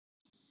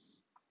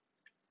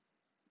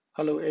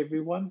Hello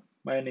everyone,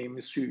 my name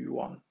is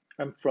Yuyu.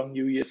 I'm from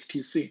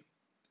UESTC.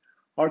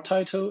 Our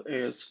title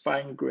is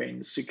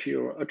Fine-Grained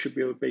Secure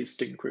Attribute-Based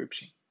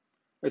Encryption.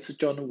 It's a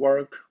joint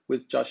work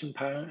with Jiaxin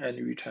and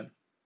Yuyu Chen.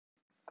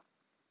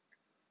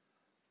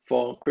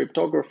 For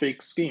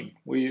cryptographic scheme,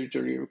 we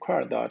usually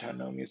require that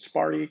an anonymous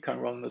party can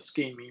run the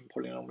scheme in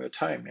polynomial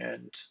time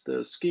and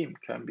the scheme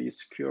can be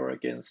secure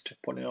against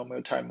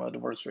polynomial time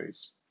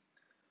adversaries.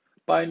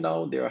 By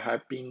now, there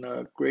have been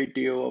a great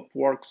deal of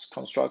works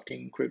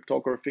constructing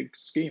cryptographic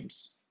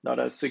schemes that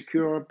are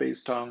secure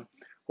based on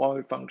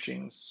one-way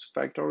functions,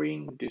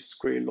 factoring,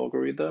 discrete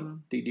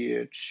logarithm,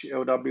 DDH,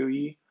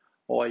 LWE,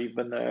 or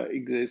even the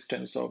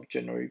existence of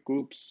generic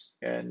groups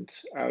and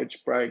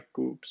algebraic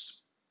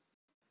groups.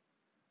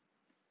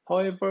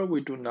 However,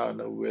 we do not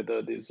know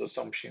whether these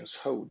assumptions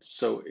hold,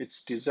 so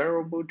it's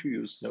desirable to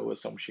use no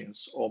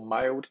assumptions or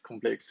mild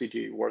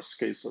complexity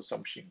worst-case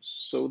assumptions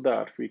so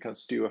that we can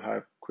still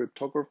have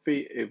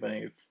cryptography even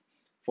if,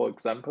 for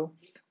example,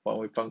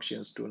 one-way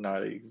functions do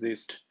not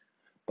exist.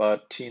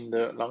 But in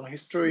the long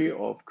history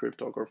of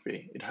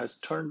cryptography, it has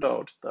turned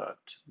out that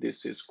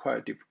this is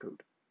quite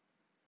difficult.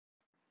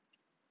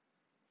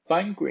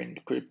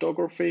 Fine-grained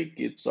cryptography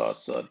gives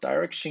us a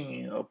direction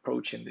in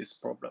approaching this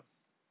problem.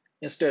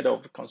 Instead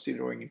of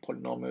considering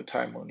polynomial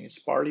time only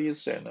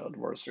parties and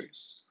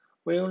adversaries,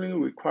 we only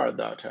require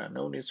that an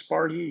honest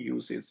party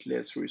uses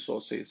less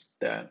resources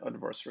than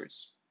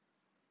adversaries.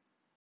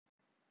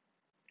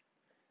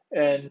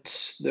 And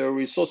the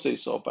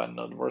resources of an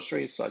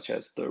adversary, such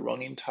as the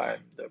running time,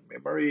 the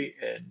memory,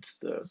 and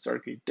the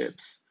circuit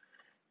depth,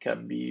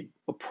 can be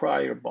a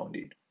prior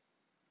bounded.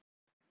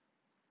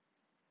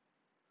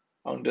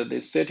 Under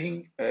this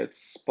setting,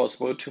 it's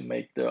possible to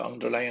make the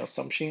underlying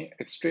assumption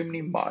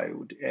extremely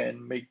mild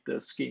and make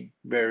the scheme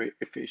very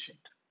efficient.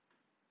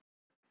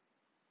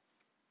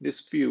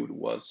 This field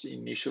was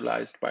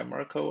initialized by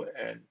Merkle,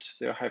 and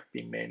there have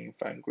been many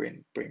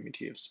fine-grained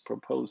primitives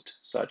proposed,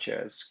 such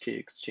as key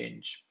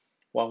exchange,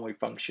 one-way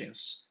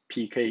functions,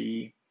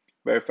 PKE,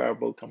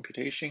 verifiable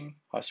computation,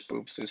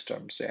 hash-proof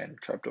systems, and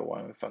trapdoor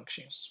one-way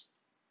functions.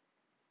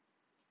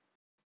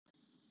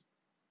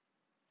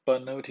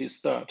 But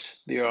notice that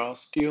there are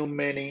still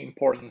many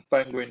important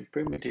fine-grained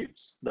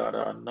primitives that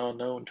are not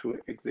known to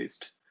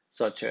exist,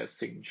 such as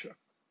signature.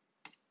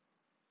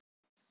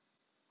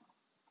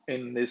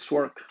 In this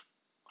work,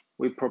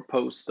 we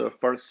propose the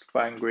first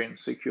fine-grained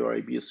secure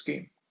AB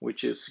scheme,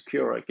 which is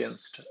secure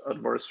against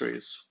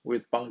adversaries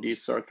with bounded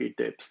circuit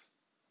depth.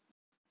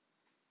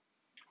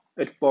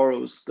 It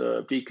borrows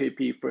the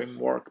BKP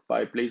framework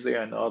by Blazer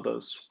and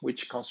others,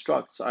 which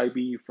constructs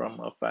IB from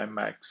a fine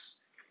max,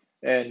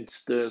 and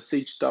the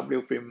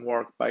CHW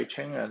framework by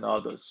Chen and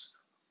others,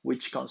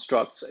 which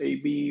constructs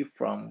AB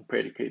from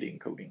predicate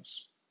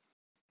encodings.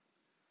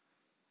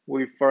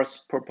 We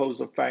first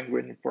propose a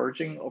fine-grained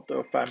version of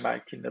the fine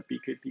max in the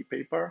BKP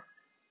paper,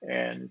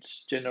 and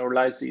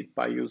generalize it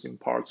by using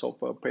parts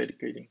of a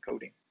predicate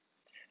encoding.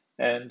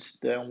 And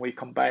then we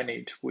combine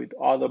it with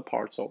other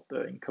parts of the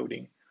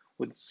encoding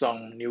with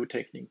some new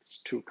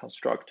techniques to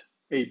construct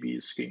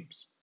AB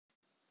schemes.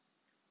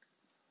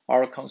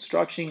 Our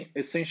construction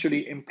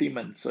essentially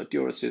implements a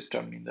dual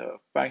system in the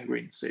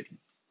fine-grained setting.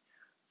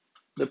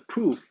 The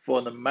proof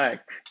for the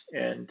MAC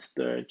and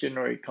the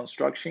generic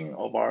construction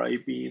of our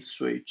AB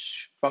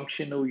switch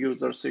functional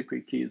user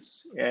secret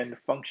keys and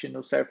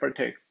functional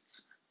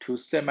ciphertexts to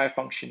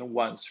semi-functional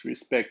ones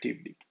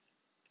respectively.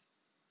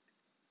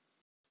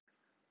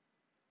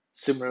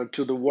 Similar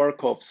to the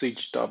work of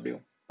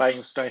CHW, by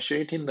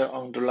instantiating the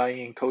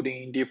underlying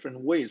encoding in different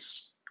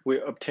ways,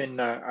 we obtain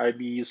an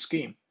IBE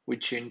scheme,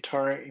 which in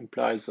turn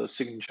implies a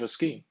signature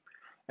scheme,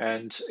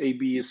 and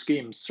ABE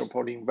schemes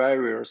supporting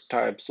various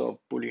types of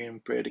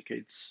Boolean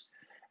predicates,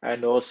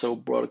 and also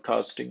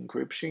broadcast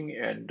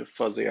encryption and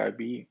fuzzy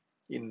IBE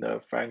in the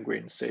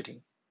fine-grained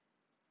setting.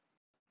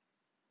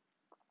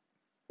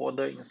 All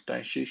the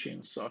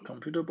instantiations are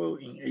computable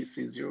in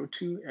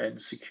AC02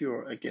 and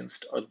secure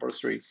against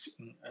adversaries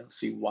in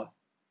NC1.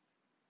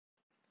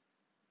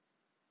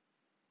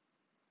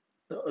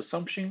 The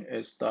assumption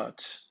is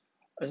that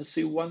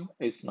NC1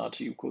 is not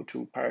equal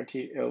to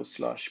parity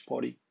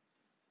L/poly.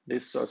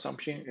 This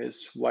assumption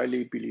is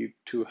widely believed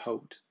to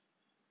hold.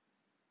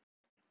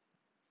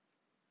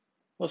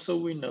 Also,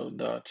 we know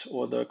that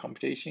all the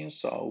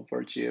computations are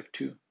over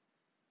GF2.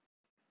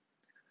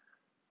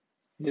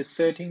 This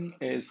setting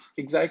is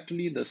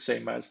exactly the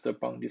same as the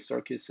bounded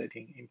circuit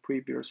setting in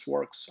previous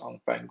works on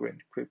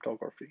fine-grained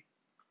cryptography.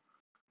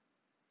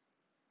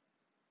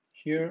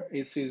 Here,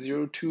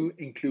 AC02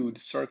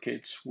 includes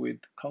circuits with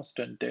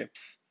constant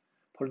depth,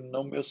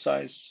 polynomial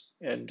size,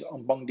 and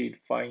unbounded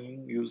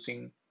fining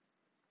using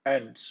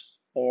AND,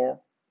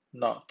 or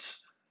NOT,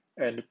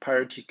 and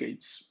parity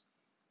gates.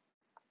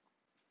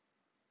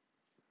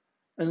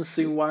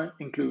 NC1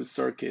 includes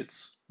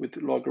circuits with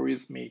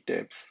logarithmic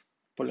depth,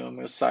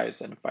 polynomial size,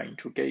 and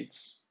fine-to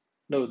gates.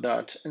 Note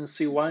that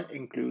NC1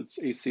 includes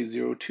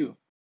AC02.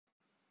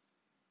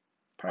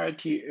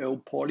 Parity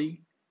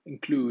L-poly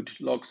include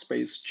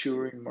log-space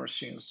Turing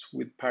machines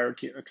with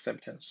parity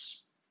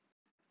acceptance.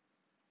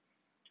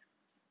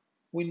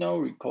 We now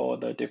recall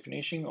the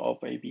definition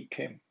of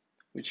ABKM,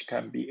 which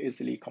can be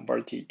easily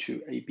converted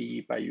to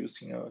ABE by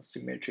using a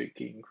symmetric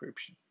key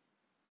encryption.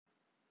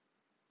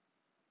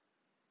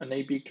 An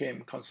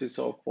ABKM consists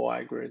of four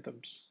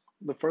algorithms.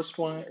 The first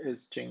one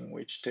is Jing,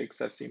 which takes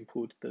as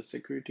input the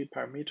security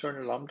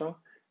parameter lambda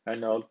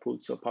and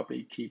outputs a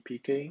public key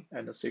pk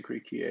and a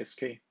secret key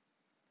sk.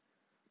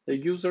 The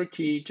user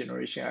key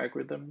generation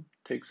algorithm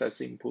takes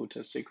as input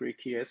a secret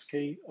key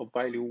sk of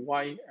value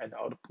y and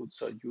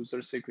outputs a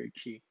user secret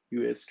key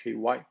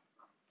usky.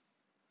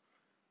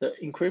 The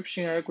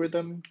encryption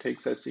algorithm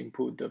takes as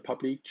input the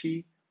public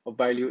key of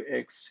value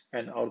x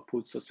and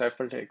outputs a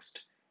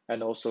ciphertext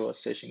and also a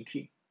session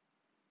key.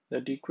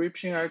 The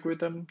decryption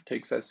algorithm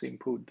takes as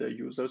input the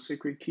user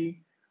secret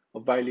key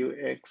of value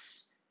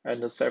x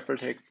and the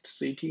ciphertext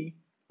ct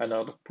and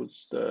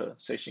outputs the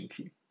session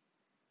key.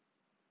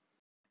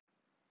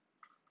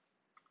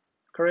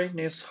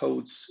 Correctness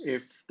holds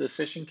if the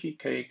session key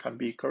k can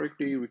be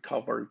correctly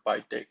recovered by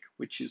DEC,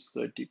 which is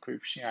the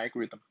decryption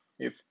algorithm,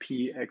 if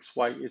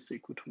pxy is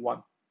equal to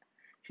 1.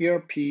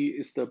 Here p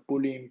is the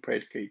Boolean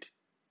predicate.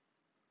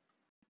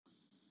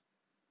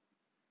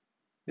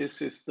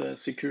 This is the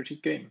security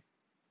game.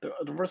 The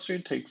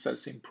adversary takes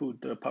as input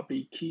the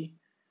public key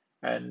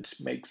and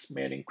makes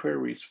many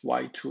queries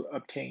y to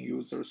obtain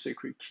user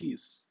secret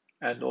keys,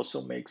 and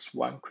also makes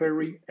one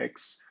query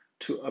x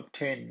to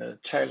obtain the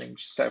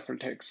challenge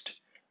ciphertext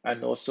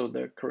and also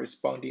the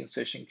corresponding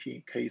session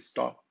key k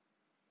star.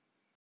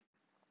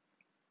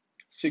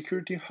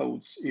 Security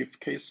holds if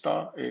k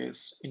star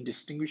is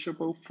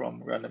indistinguishable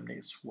from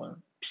randomness when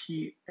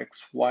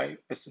pxy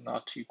is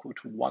not equal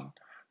to 1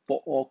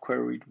 for all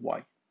queried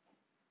y.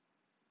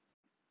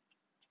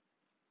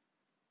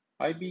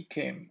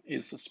 IBCAM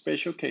is a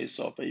special case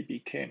of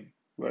ABCAM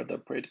where the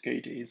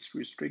predicate is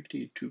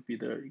restricted to be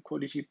the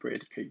equality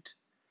predicate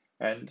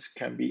and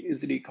can be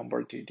easily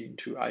converted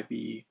into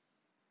IBE.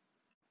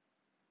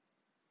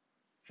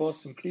 For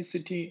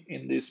simplicity,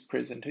 in this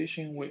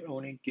presentation, we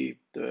only give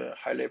the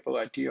high-level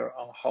idea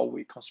on how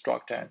we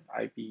construct an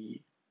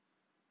IBE.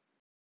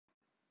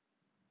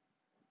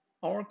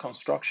 Our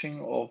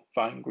construction of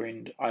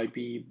fine-grained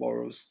IBE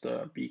borrows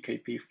the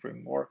BKP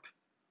framework.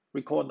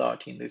 Recall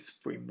that in this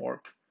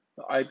framework,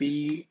 the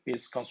IBE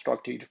is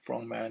constructed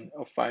from an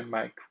affine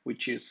MAC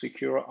which is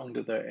secure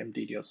under the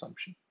MDD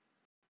assumption.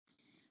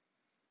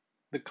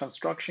 The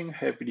construction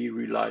heavily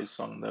relies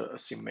on the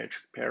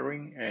asymmetric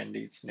pairing and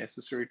it's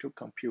necessary to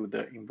compute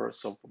the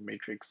inverse of a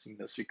matrix in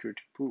the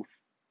security proof.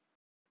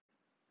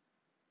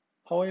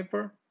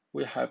 However,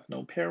 we have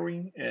no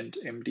pairing and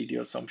MDD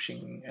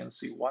assumption in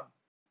NC1.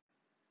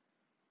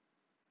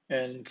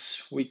 And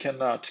we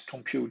cannot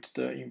compute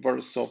the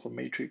inverse of a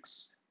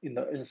matrix in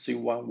the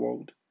NC1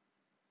 world.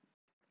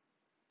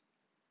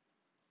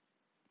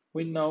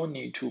 We now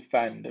need to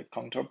find the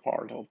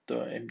counterpart of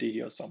the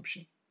MDD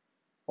assumption.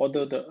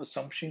 Although the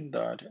assumption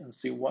that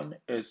NC1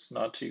 is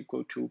not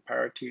equal to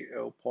parity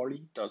L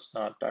poly does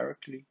not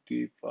directly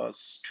give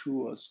us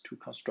tools to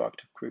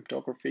construct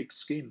cryptographic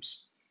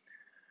schemes,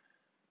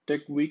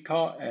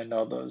 Degwika and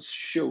others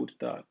showed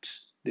that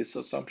this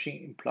assumption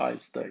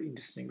implies the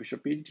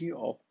indistinguishability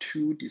of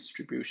two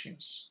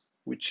distributions,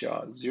 which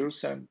are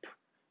zero-samp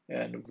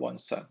and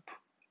one-samp,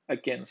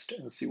 against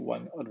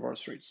NC1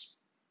 adversaries.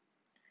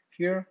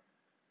 Here,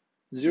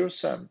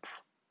 zero-samp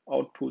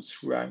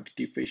outputs rank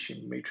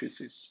deficient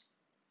matrices,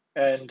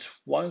 and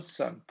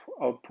one-samp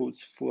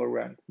outputs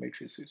full-rank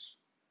matrices.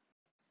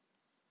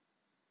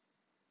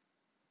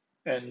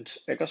 And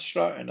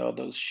Egastra and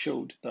others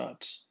showed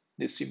that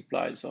this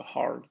implies a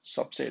hard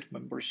subset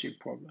membership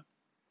problem.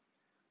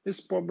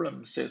 This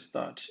problem says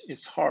that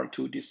it's hard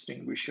to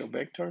distinguish a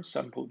vector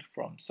sampled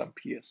from some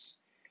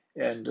PS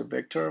and a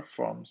vector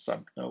from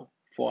some no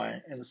for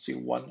an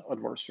NC1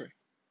 adversary.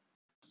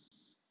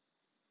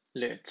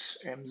 Let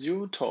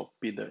M0 top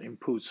be the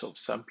inputs of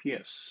some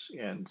PS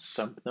and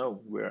some no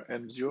where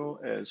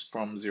M0 is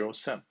from 0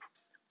 samp.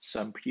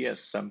 Some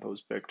PS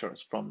samples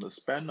vectors from the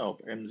span of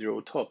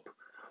M0 top,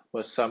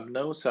 where some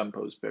no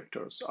samples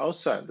vectors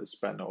outside the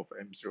span of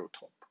M0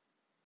 top.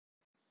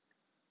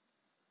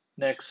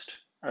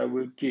 Next, I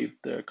will give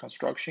the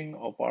construction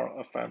of our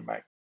affine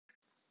MAC.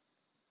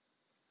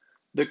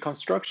 The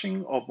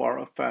construction of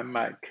our affine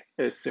MAC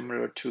is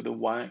similar to the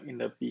one in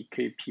the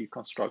BKP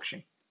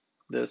construction.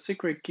 The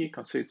secret key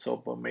consists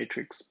of a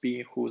matrix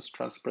B whose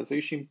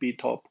transposition B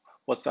top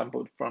was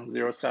sampled from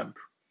 0 samp,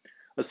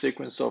 a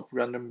sequence of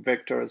random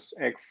vectors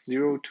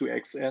x0 to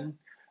xn,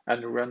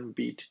 and a random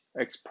bit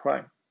x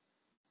prime.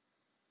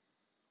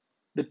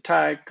 The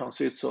tag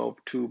consists of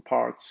two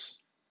parts,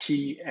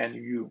 T and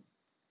U.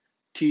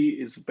 T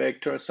is a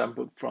vector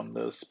sampled from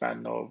the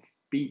span of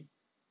B,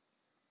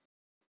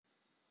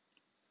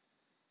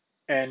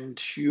 and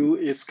U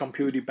is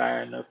computed by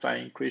an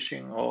affine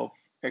equation of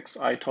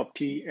xi top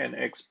t and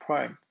x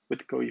prime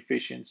with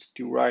coefficients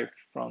derived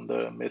from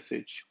the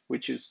message,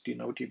 which is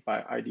denoted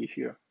by ID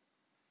here.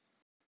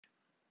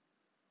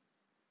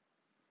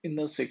 In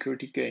the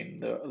security game,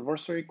 the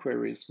adversary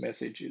queries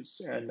messages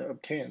and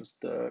obtains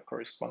the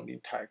corresponding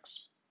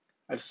tags.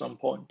 At some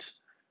point,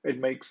 It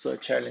makes a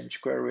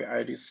challenge query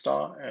ID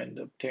star and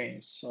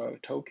obtains a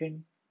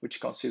token,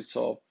 which consists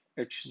of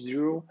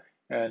H0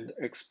 and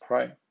X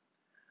prime.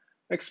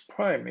 X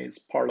prime is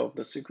part of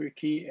the secret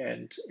key,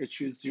 and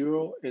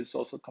H0 is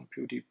also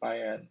computed by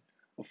an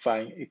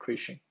affine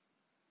equation.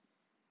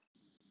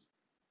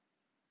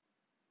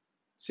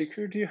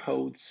 Security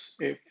holds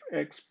if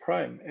X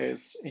prime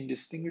is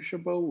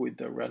indistinguishable with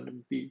the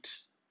random bit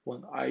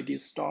when ID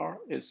star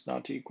is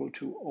not equal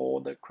to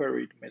all the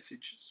queried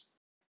messages.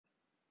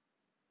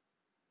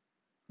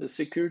 The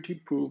security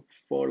proof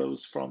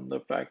follows from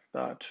the fact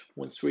that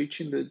when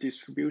switching the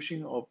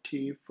distribution of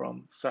T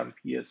from some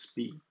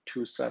PSB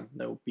to some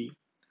node B,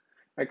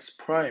 X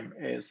prime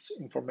is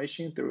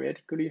information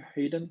theoretically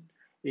hidden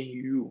in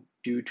U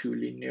due to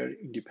linear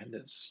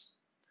independence.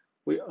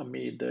 We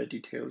omit the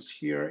details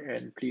here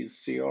and please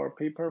see our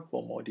paper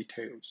for more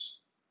details.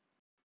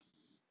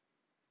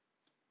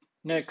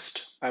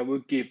 Next, I will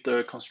give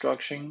the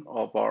construction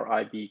of our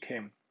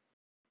IBCAM.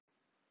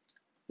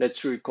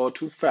 Let's recall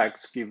two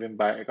facts given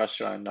by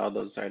Agasha and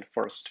others at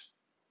first.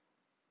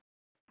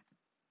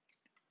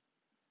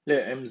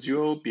 Let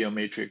M0 be a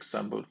matrix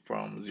sampled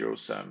from 0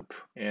 samp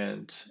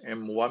and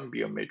M1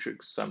 be a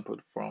matrix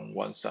sampled from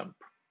 1 samp.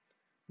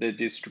 The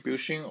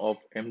distribution of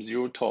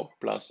M0 top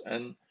plus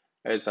N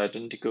is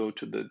identical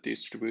to the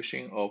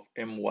distribution of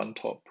M1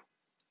 top.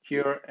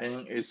 Here,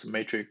 N is a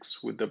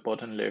matrix with the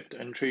bottom left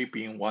entry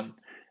being 1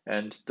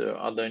 and the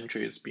other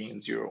entries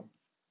being 0.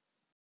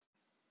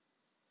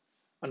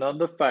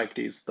 Another fact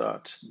is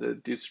that the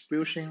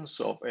distributions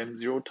of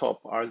M0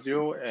 top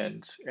R0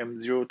 and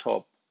M0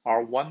 top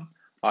R1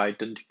 are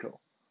identical,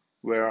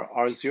 where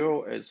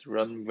R0 is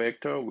random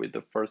vector with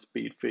the first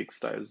bit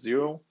fixed as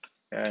 0,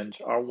 and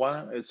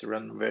R1 is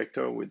random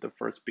vector with the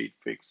first bit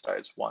fixed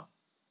as 1.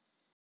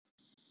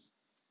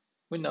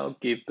 We now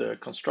give the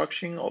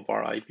construction of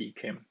our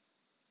IBCAM.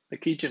 The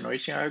key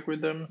generation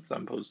algorithm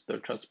samples the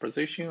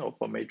transposition of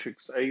a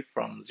matrix A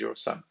from 0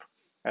 samp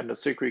and the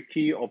secret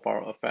key of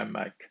our affine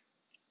MAC.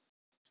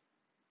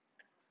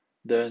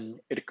 Then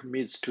it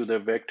commits to the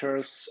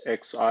vectors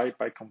xi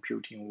by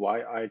computing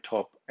yi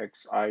top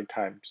xi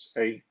times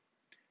A.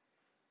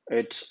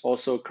 It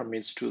also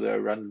commits to the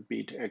random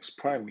bit x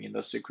prime in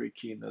the secret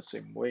key in the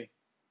same way.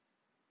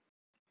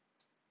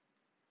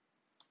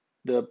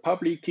 The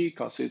public key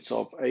consists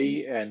of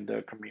A and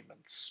the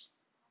commitments.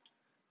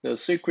 The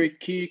secret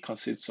key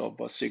consists of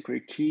a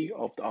secret key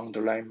of the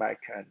underlying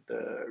MAC and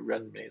the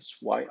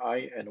randomness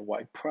yi and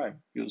y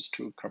prime used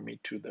to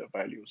commit to the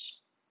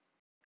values.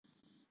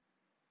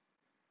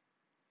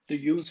 The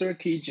user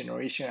key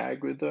generation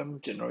algorithm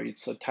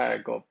generates a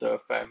tag of the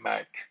affine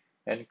MAC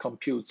and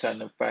computes an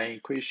affine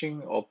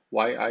equation of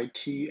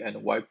yit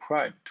and y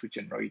prime to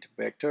generate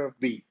vector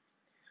v.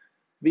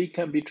 V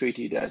can be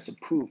treated as a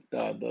proof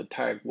that the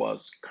tag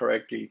was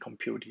correctly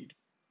computed.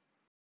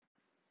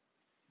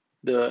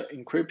 The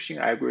encryption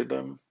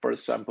algorithm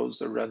first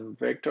samples a random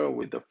vector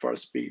with the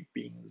first bit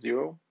being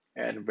 0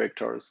 and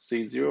vectors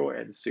C0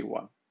 and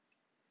C1.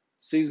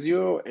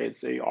 C0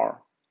 is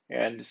AR,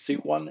 and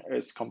C1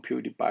 is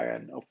computed by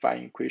an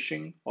affine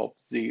equation of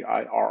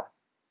ZIR.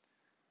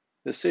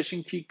 The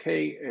session key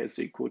K is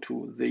equal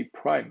to Z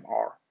prime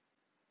R.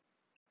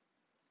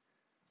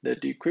 The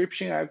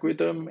decryption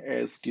algorithm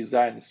is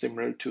designed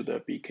similar to the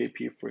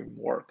BKP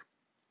framework,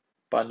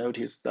 but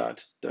notice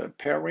that the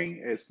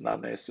pairing is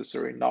not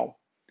necessary now,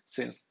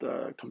 since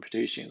the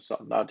computations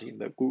are not in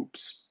the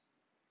groups.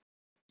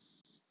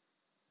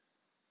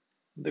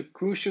 The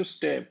crucial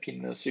step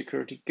in the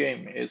security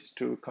game is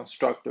to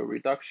construct a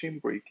reduction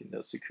brick in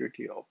the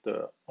security of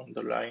the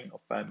underlying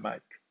affine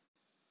MAC.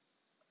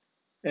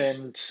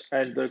 And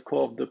at the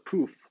core of the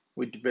proof,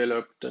 we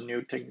developed a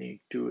new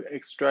technique to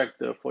extract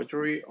the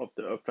forgery of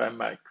the affine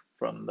MAC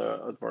from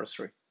the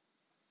adversary.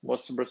 More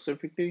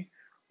specifically,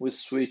 we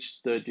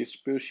switched the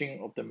distribution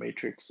of the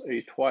matrix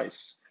A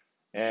twice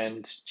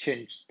and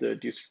changed the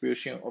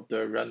distribution of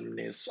the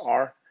randomness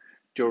R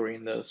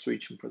during the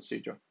switching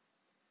procedure.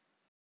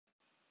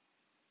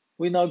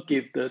 We now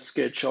give the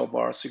sketch of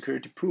our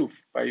security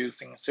proof by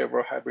using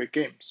several hybrid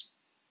games.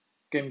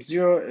 Game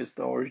 0 is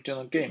the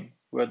original game,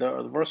 where the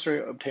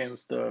adversary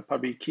obtains the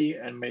public key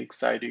and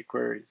makes ID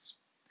queries.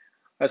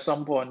 At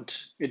some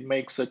point, it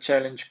makes a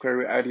challenge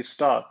query ID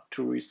start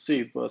to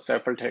receive a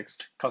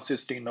ciphertext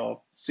consisting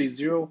of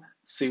C0,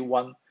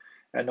 C1,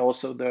 and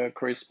also the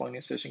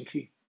corresponding session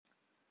key.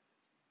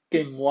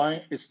 Game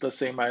 1 is the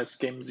same as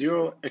Game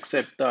 0,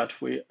 except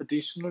that we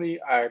additionally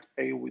add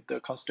A with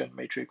the constant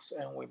matrix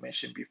N we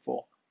mentioned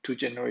before to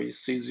generate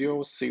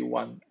C0,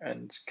 C1,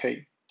 and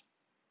K.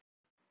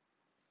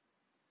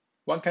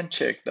 One can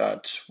check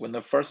that when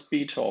the first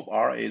bit of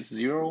R is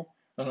 0,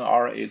 and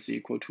R is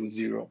equal to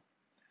 0.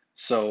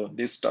 So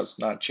this does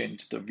not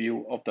change the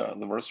view of the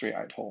adversary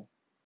at all.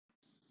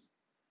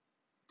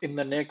 In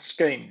the next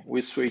game,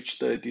 we switch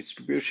the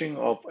distribution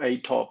of A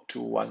top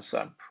to 1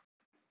 samp.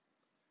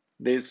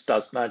 This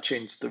does not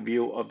change the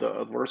view of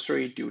the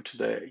adversary due to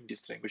the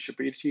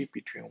indistinguishability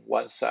between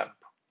 1 samp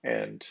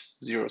and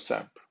 0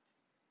 samp.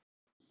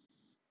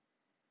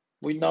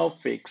 We now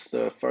fix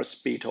the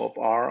first bit of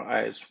R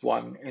as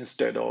 1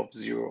 instead of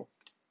 0.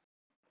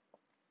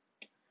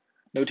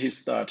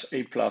 Notice that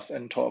A plus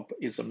n top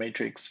is a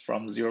matrix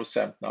from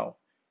zero-sum now,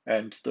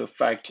 and the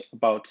fact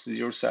about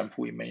zero-sum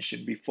we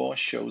mentioned before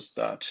shows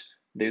that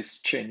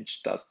this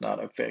change does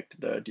not affect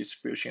the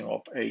distribution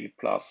of A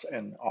plus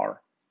n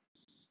R.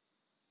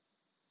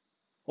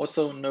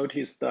 Also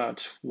notice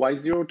that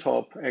y0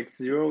 top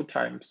x0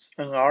 times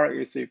nr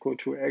is equal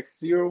to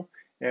x0,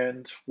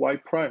 and y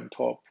prime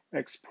top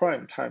x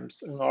prime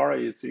times nr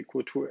is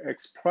equal to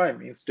x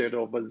prime instead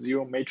of a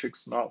zero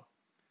matrix now.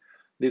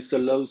 This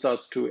allows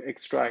us to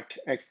extract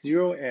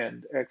x0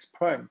 and x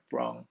prime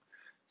from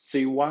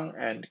C1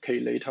 and K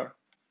later.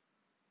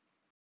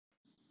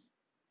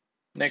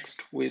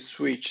 Next, we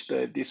switch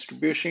the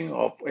distribution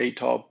of A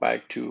top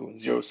back to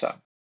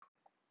zero-sum.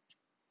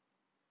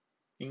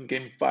 In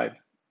game 5,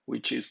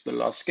 which is the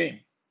last game,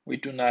 we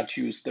do not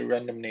use the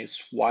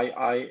randomness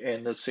yi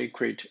and the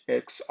secret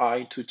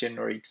xi to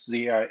generate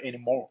zi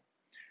anymore.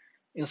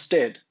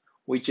 Instead,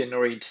 we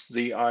generate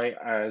zi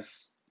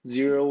as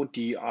 0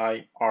 di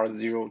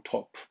r0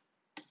 top.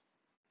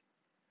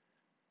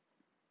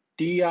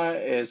 di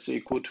is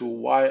equal to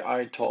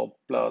yi top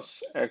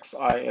plus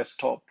xis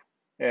top,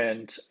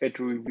 and it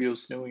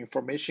reveals new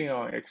information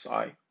on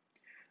xi.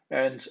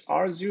 And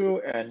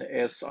R0 and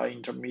S are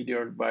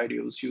intermediate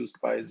values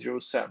used by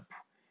zero-sum,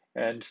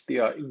 and they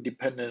are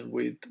independent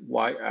with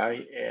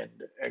yi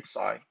and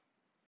xi.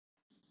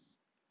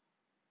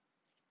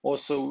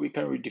 Also, we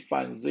can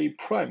redefine z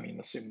prime in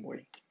the same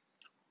way.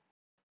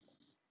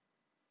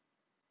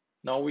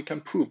 Now we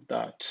can prove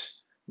that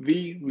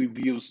V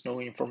reveals no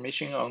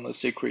information on the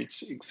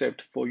secrets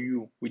except for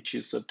U, which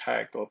is a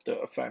tag of the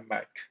affine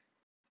MAC.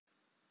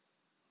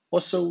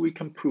 Also, we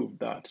can prove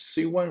that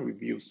C1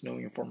 reveals no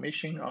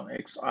information on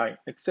xi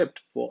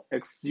except for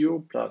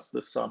x0 plus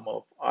the sum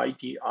of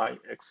idi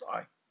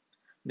xi.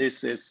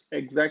 This is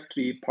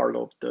exactly part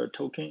of the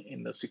token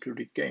in the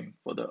security game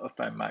for the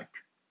affine MAC.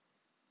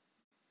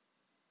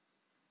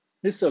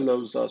 This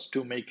allows us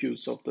to make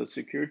use of the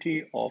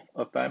security of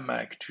affine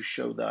MAC to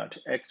show that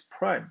x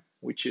prime,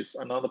 which is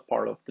another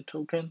part of the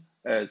token,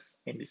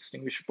 is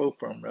indistinguishable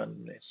from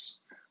randomness,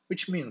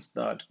 which means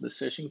that the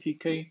session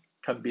TK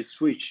can be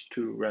switched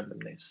to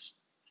randomness.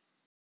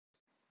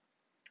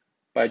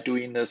 By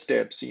doing the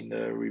steps in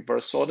the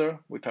reverse order,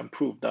 we can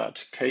prove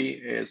that K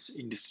is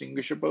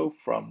indistinguishable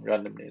from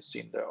randomness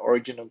in the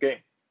original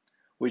game,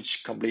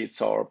 which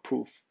completes our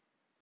proof.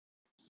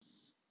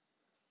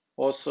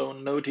 Also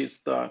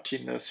notice that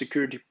in the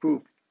security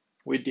proof,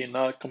 we did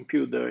not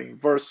compute the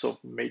inverse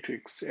of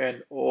matrix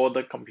and all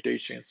the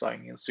computations are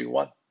in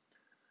C1.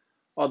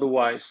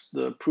 Otherwise,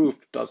 the proof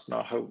does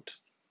not hold.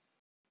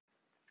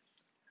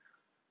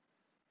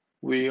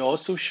 We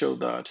also show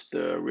that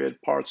the real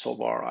parts of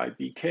our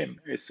IBCAM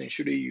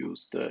essentially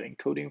use the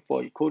encoding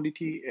for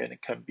equality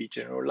and can be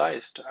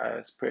generalized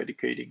as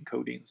predicate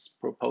encodings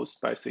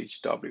proposed by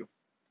CHW.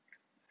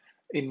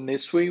 In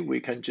this way, we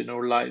can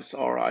generalize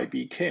our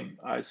IBCAM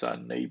as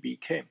an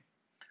ABCAM.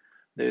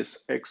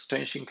 This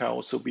extension can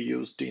also be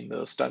used in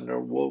the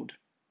standard world,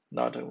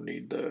 not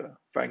only the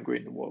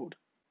fine-grained world.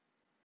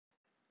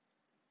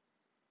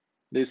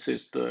 This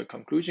is the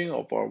conclusion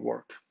of our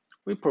work.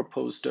 We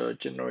proposed a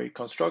generic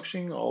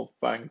construction of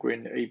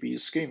fine-grained AB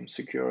scheme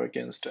secure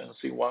against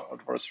NC1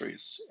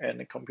 adversaries and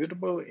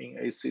computable in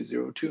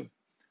AC02.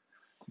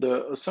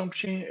 The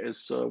assumption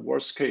is a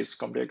worst-case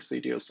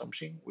complexity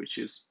assumption, which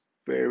is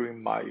very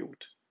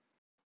mild.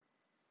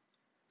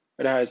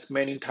 It has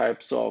many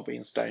types of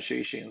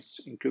instantiations,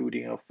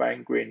 including a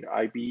fine-grained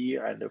IBE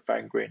and a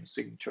fine-grained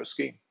signature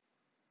scheme.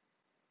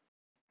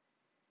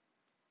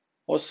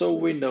 Also,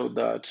 we know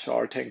that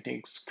our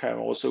techniques can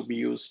also be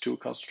used to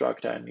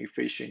construct an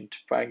efficient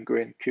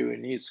fine-grained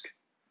QNISC.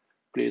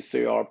 Please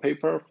see our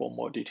paper for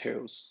more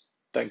details.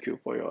 Thank you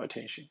for your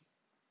attention.